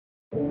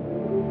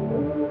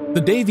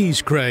The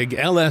Davies Craig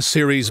LS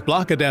Series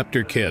Block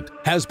Adapter Kit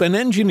has been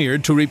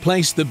engineered to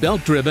replace the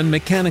belt-driven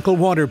mechanical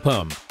water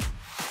pump.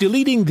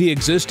 Deleting the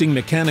existing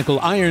mechanical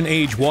Iron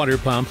Age water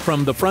pump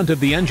from the front of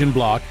the engine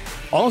block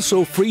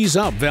also frees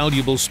up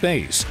valuable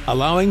space,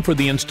 allowing for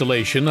the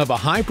installation of a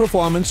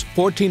high-performance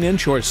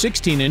 14-inch or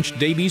 16-inch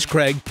Davies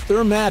Craig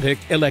THERMATIC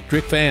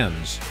electric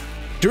fans.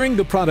 During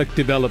the product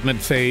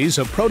development phase,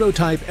 a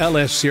prototype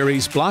LS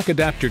Series block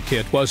adapter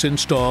kit was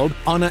installed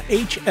on a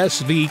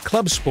HSV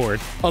Club Sport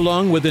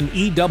along with an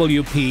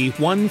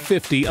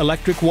EWP150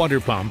 electric water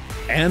pump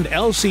and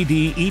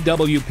LCD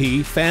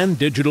EWP fan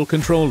digital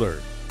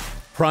controller.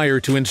 Prior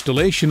to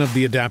installation of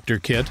the adapter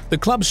kit, the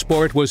Club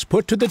Sport was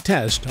put to the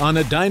test on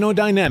a Dyno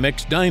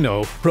Dynamics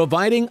dyno,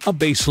 providing a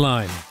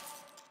baseline.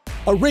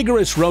 A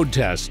rigorous road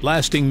test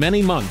lasting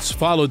many months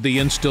followed the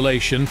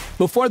installation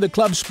before the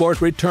Club Sport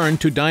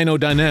returned to Dyno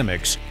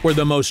Dynamics, where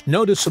the most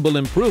noticeable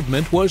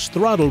improvement was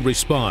throttle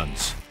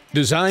response.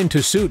 Designed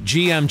to suit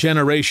GM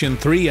Generation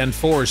 3 and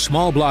 4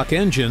 small block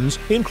engines,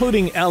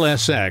 including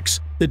LSX,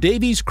 the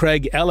Davies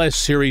Craig LS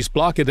Series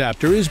block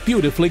adapter is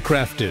beautifully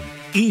crafted,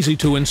 easy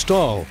to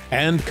install,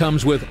 and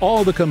comes with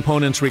all the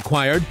components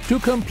required to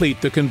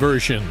complete the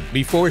conversion.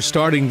 Before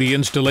starting the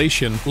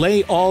installation,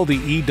 lay all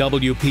the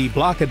EWP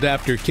block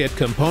adapter kit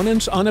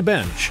components on a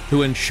bench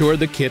to ensure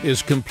the kit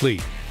is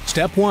complete.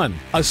 Step 1.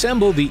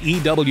 Assemble the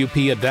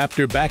EWP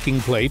adapter backing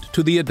plate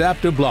to the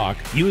adapter block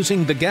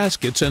using the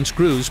gaskets and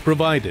screws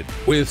provided,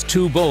 with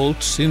 2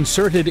 bolts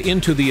inserted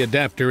into the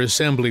adapter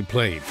assembly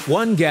plate,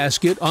 1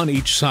 gasket on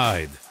each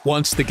side.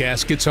 Once the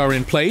gaskets are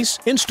in place,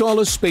 install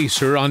a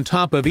spacer on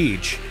top of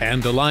each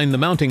and align the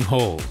mounting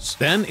holes.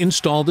 Then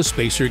install the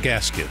spacer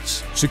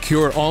gaskets.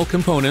 Secure all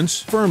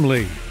components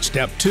firmly.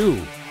 Step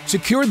 2.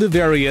 Secure the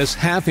various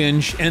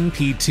half-inch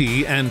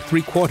NPT and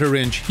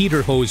 3/4-inch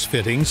heater hose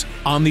fittings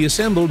on the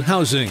assembled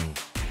housing.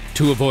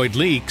 To avoid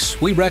leaks,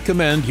 we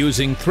recommend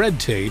using thread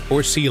tape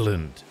or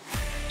sealant.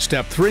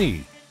 Step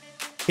 3.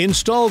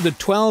 Install the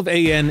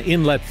 12AN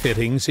inlet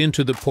fittings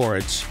into the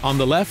ports on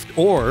the left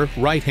or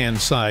right-hand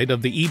side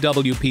of the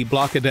EWP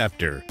block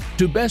adapter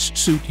to best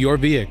suit your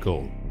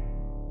vehicle.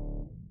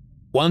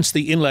 Once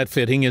the inlet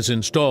fitting is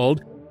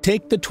installed,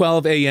 take the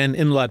 12AN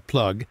inlet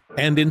plug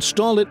and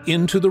install it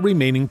into the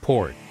remaining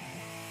port.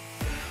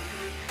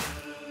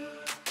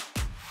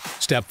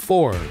 Step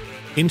 4.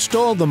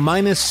 Install the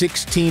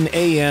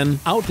 -16AN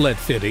outlet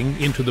fitting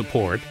into the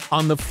port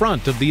on the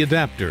front of the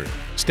adapter.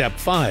 Step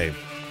 5.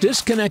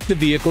 Disconnect the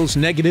vehicle's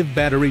negative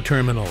battery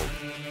terminal.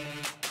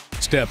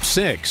 Step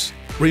 6.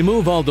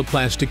 Remove all the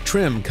plastic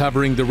trim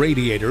covering the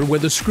radiator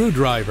with a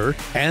screwdriver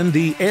and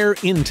the air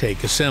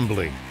intake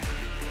assembly.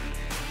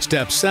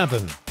 Step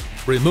 7.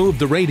 Remove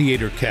the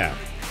radiator cap.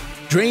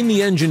 Drain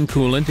the engine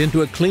coolant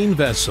into a clean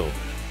vessel.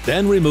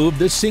 Then remove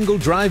the single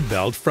drive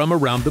belt from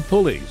around the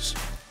pulleys.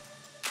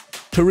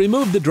 To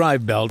remove the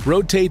drive belt,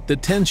 rotate the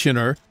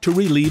tensioner to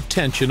relieve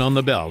tension on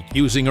the belt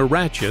using a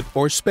ratchet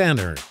or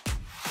spanner.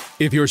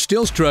 If you're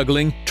still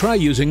struggling, try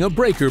using a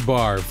breaker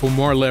bar for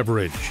more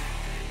leverage.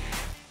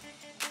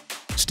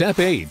 Step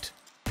 8.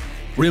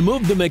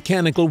 Remove the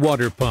mechanical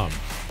water pump.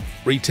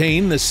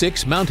 Retain the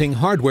 6 mounting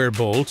hardware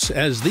bolts,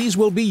 as these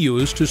will be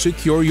used to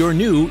secure your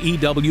new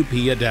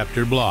EWP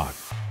adapter block.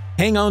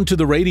 Hang on to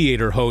the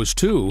radiator hose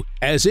too,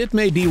 as it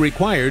may be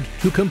required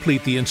to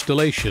complete the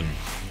installation.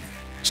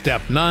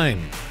 Step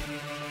 9.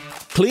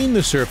 Clean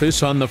the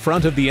surface on the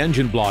front of the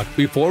engine block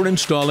before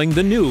installing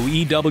the new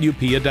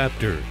EWP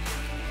adapter.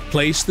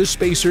 Place the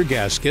spacer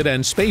gasket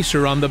and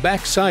spacer on the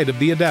back side of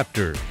the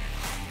adapter.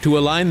 To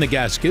align the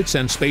gaskets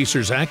and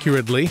spacers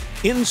accurately,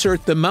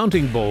 insert the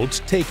mounting bolts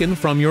taken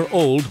from your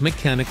old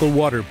mechanical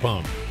water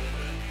pump.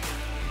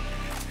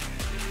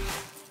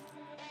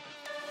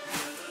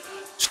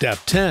 Step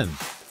 10.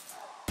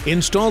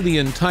 Install the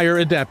entire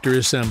adapter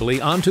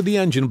assembly onto the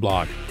engine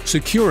block,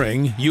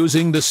 securing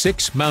using the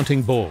 6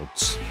 mounting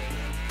bolts.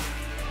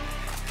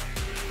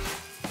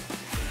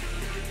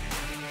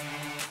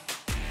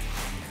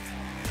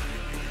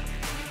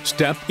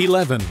 Step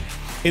 11.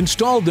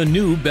 Install the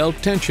new belt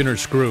tensioner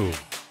screw.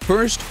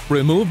 First,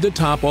 remove the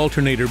top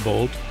alternator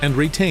bolt and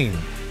retain.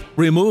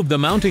 Remove the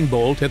mounting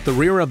bolt at the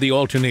rear of the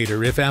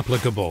alternator if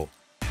applicable.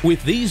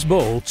 With these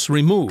bolts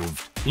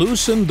removed,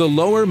 loosen the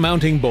lower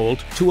mounting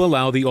bolt to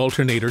allow the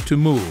alternator to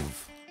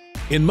move.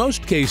 In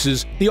most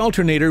cases, the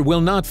alternator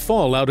will not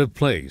fall out of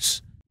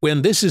place.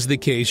 When this is the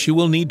case, you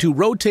will need to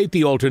rotate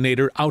the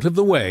alternator out of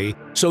the way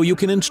so you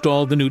can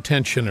install the new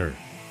tensioner.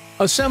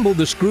 Assemble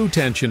the screw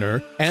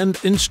tensioner and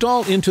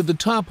install into the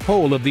top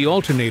hole of the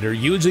alternator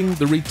using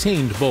the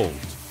retained bolt.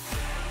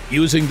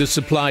 Using the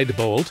supplied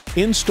bolt,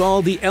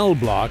 install the L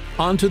block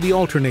onto the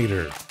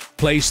alternator.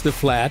 Place the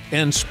flat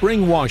and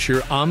spring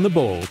washer on the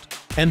bolt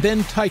and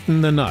then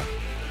tighten the nut.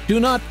 Do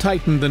not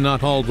tighten the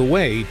nut all the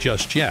way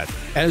just yet,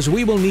 as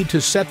we will need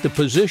to set the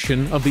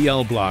position of the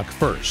L block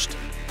first.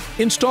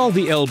 Install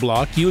the L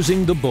block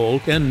using the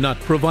bolt and nut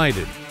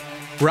provided.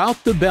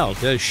 Route the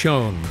belt as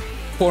shown.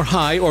 For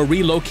high or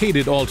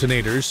relocated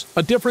alternators,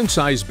 a different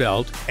size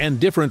belt and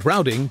different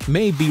routing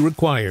may be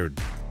required.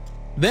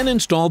 Then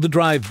install the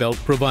drive belt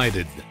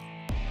provided.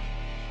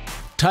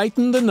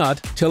 Tighten the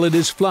nut till it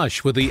is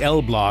flush with the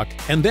L block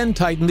and then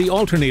tighten the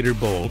alternator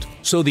bolt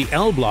so the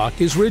L block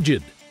is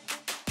rigid.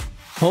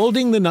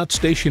 Holding the nut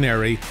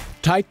stationary,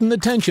 tighten the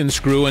tension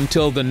screw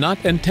until the nut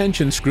and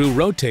tension screw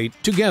rotate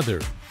together.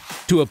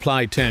 To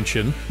apply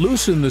tension,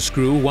 loosen the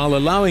screw while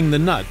allowing the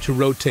nut to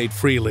rotate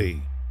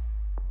freely.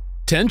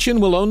 Tension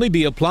will only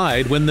be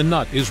applied when the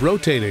nut is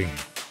rotating.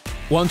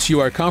 Once you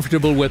are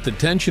comfortable with the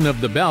tension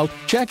of the belt,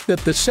 check that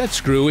the set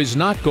screw is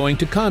not going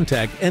to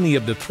contact any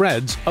of the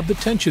threads of the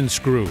tension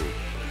screw.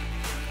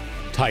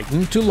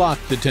 Tighten to lock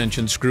the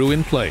tension screw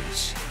in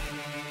place.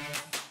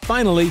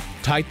 Finally,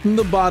 tighten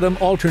the bottom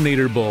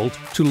alternator bolt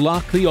to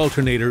lock the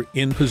alternator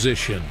in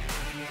position.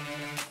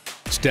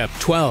 Step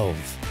 12.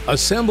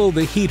 Assemble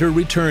the heater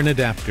return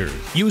adapter.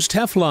 Use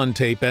Teflon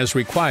tape as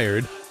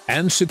required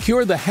and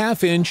secure the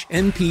 1/2-inch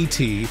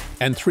NPT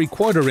and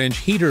 3/4-inch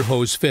heater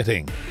hose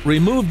fitting.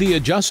 Remove the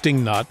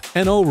adjusting nut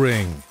and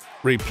O-ring.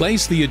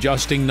 Replace the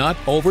adjusting nut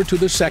over to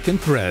the second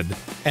thread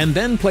and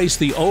then place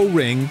the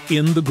O-ring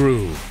in the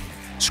groove.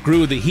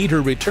 Screw the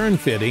heater return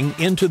fitting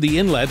into the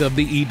inlet of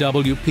the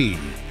EWP.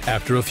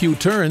 After a few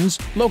turns,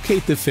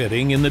 locate the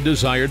fitting in the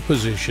desired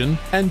position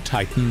and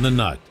tighten the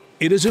nut.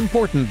 It is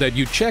important that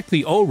you check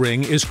the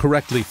O-ring is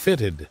correctly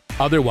fitted,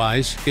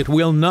 otherwise it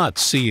will not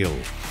seal.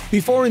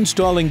 Before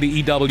installing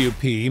the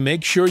EWP,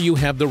 make sure you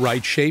have the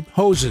right shape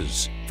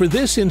hoses. For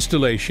this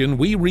installation,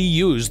 we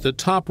reused the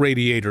top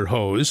radiator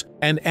hose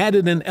and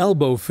added an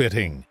elbow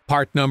fitting,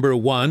 part number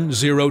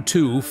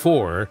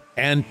 1024,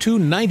 and two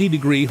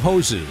 90-degree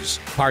hoses,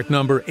 part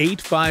number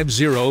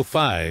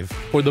 8505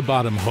 for the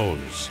bottom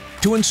hose.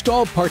 To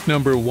install part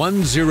number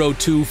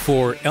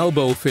 1024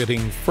 elbow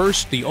fitting,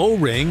 first the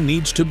O-ring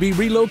needs to be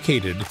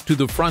relocated to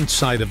the front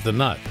side of the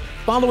nut.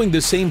 Following the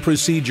same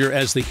procedure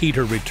as the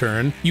heater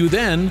return, you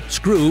then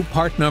screw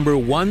part number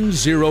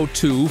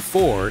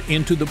 1024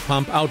 into the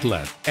pump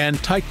outlet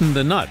and tighten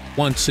the nut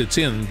once it's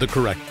in the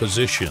correct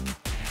position.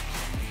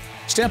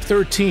 Step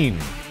 13.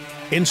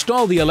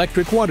 Install the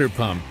electric water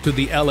pump to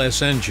the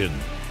LS engine.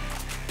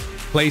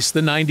 Place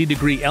the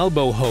 90-degree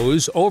elbow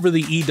hose over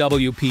the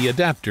EWP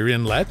adapter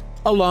inlet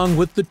along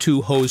with the two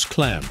hose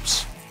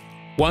clamps.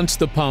 Once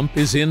the pump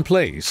is in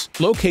place,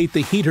 locate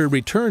the heater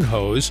return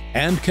hose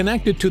and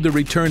connect it to the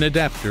return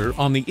adapter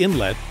on the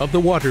inlet of the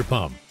water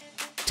pump.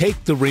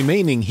 Take the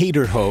remaining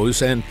heater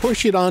hose and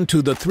push it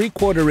onto the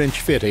 3/4-inch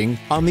fitting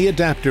on the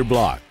adapter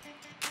block.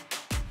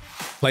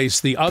 Place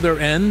the other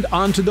end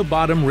onto the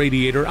bottom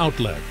radiator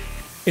outlet.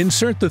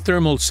 Insert the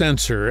thermal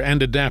sensor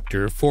and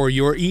adapter for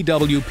your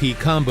EWP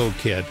Combo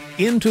Kit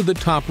into the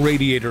top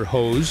radiator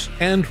hose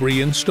and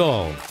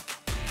reinstall.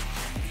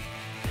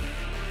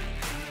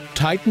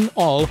 Tighten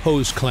all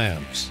hose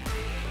clamps.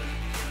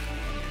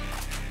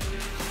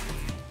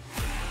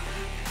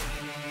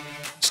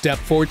 Step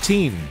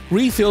 14.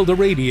 Refill the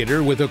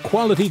radiator with a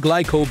quality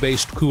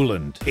glycol-based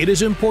coolant. It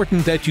is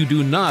important that you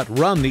do not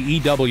run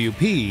the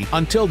EWP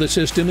until the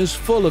system is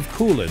full of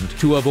coolant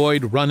to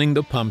avoid running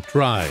the pump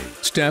dry.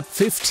 Step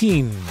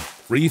 15.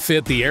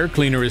 Refit the air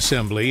cleaner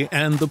assembly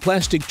and the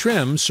plastic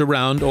trim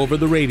surround over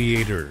the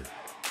radiator.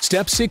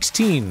 Step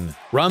 16.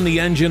 Run the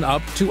engine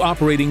up to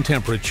operating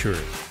temperature.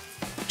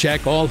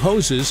 Check all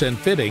hoses and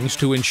fittings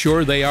to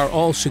ensure they are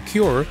all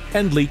secure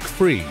and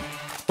leak-free.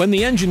 When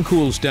the engine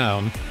cools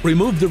down,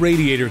 remove the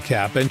radiator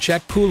cap and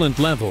check coolant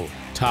level.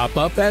 Top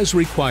up as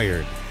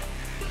required.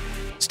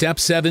 Step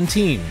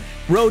 17.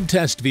 Road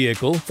test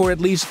vehicle for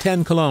at least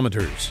 10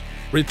 kilometers.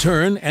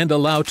 Return and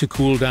allow to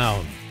cool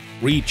down.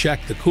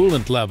 Recheck the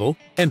coolant level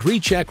and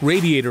recheck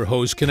radiator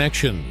hose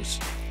connections.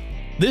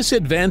 This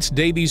advanced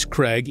Davies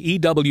Craig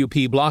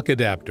EWP block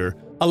adapter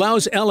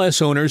allows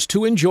LS owners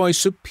to enjoy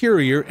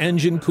superior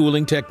engine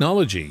cooling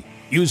technology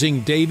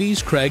using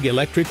Davies Craig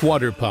electric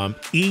water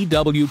pump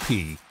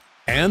EWP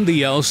and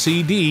the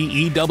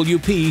LCD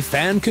EWP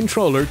fan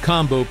controller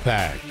combo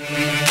pack.